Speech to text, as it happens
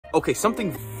Okay,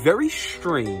 something very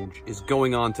strange is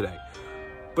going on today,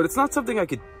 but it's not something I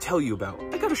could tell you about.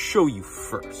 I gotta show you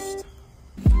first.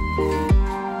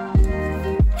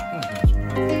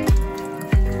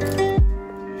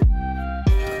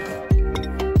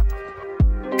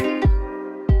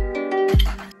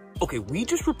 Okay, we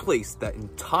just replaced that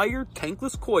entire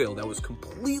tankless coil that was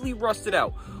completely rusted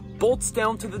out, bolts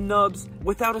down to the nubs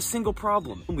without a single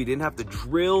problem. We didn't have to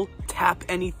drill, tap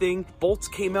anything. Bolts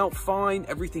came out fine,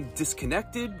 everything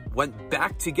disconnected, went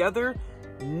back together,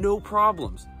 no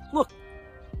problems. Look,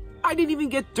 I didn't even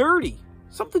get dirty.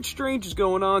 Something strange is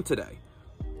going on today.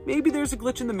 Maybe there's a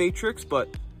glitch in the matrix, but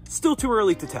still too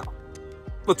early to tell.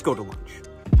 Let's go to lunch.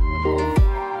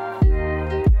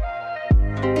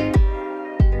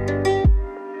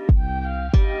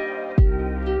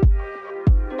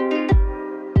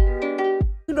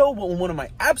 You know what one of my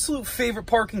absolute favorite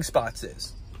parking spots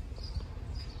is?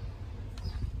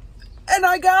 And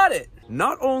I got it!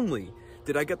 Not only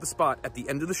did I get the spot at the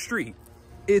end of the street,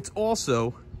 it's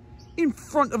also in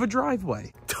front of a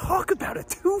driveway. Talk about a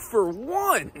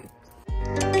 2-for-1!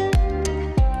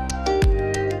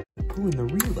 Pulling the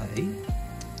relay,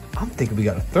 I'm thinking we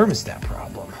got a thermostat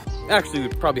problem. Actually, it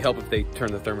would probably help if they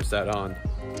turn the thermostat on.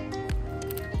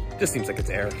 Just seems like it's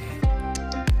air.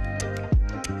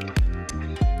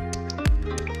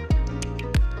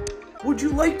 Would you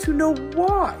like to know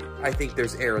why I think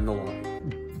there's air in the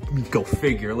line? Go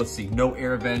figure. Let's see. No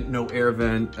air vent, no air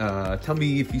vent. Tell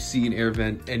me if you see an air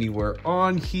vent anywhere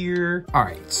on here. All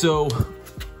right, so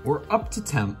we're up to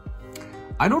temp.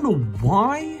 I don't know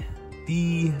why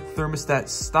the thermostat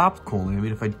stopped cooling. I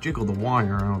mean, if I jiggle the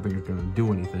wire, I don't think it's gonna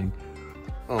do anything.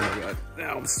 Oh my God,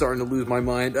 now I'm starting to lose my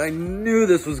mind. I knew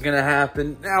this was gonna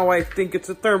happen. Now I think it's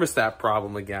a thermostat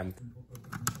problem again.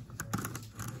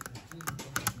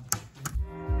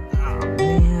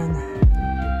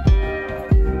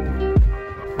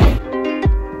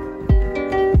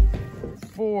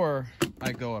 Before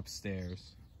I go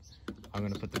upstairs, I'm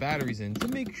gonna put the batteries in to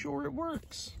make sure it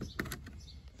works.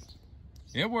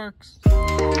 It works.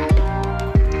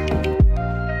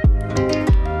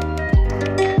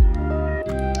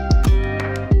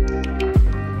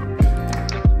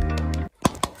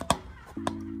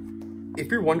 If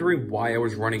you're wondering why I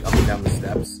was running up and down the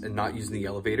steps and not using the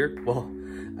elevator, well,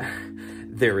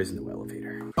 there is no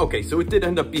elevator. Okay, so it did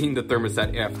end up being the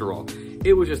thermostat after all.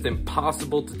 It was just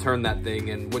impossible to turn that thing,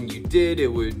 and when you did, it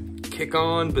would kick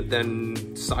on, but then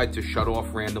decide to shut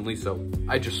off randomly, so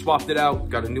I just swapped it out,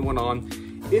 got a new one on.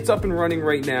 It's up and running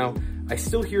right now. I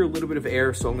still hear a little bit of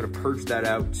air, so I'm gonna purge that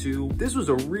out too. This was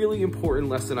a really important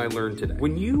lesson I learned today.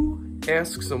 When you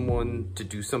ask someone to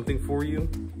do something for you,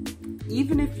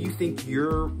 even if you think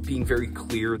you're being very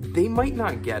clear, they might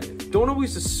not get it. Don't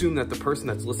always assume that the person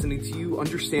that's listening to you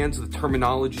understands the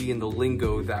terminology and the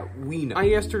lingo that we know.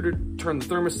 I asked her to turn the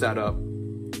thermostat up.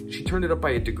 She turned it up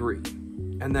by a degree.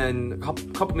 And then a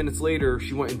couple minutes later,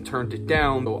 she went and turned it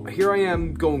down. So here I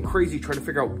am going crazy trying to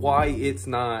figure out why it's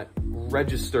not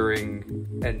registering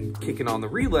and kicking on the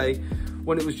relay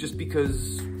when it was just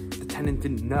because the tenant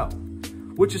didn't know,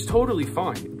 which is totally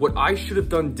fine. What I should have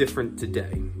done different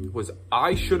today was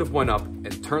I should have went up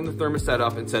and turned the thermostat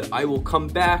up and said, I will come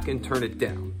back and turn it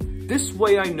down. This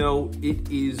way I know it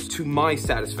is to my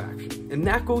satisfaction. And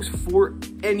that goes for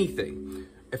anything.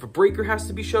 If a breaker has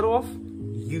to be shut off,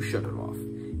 you shut it off.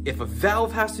 If a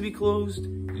valve has to be closed,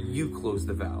 you close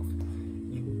the valve.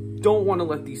 You don't want to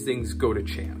let these things go to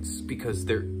chance, because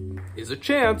there is a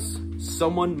chance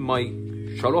someone might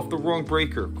shut off the wrong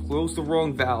breaker, close the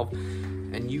wrong valve,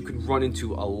 and you can run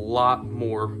into a lot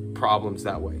more problems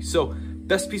that way. So,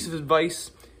 best piece of advice,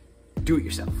 do it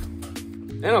yourself.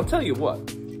 And I'll tell you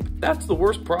what, that's the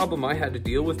worst problem I had to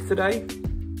deal with today.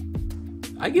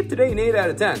 I give today an 8 out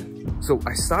of 10. So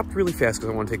I stopped really fast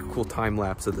because I want to take a cool time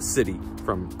lapse of the city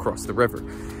from across the river.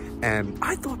 And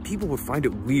I thought people would find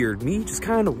it weird, me just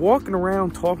kind of walking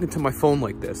around talking to my phone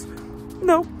like this.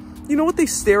 No, you know what they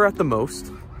stare at the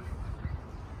most?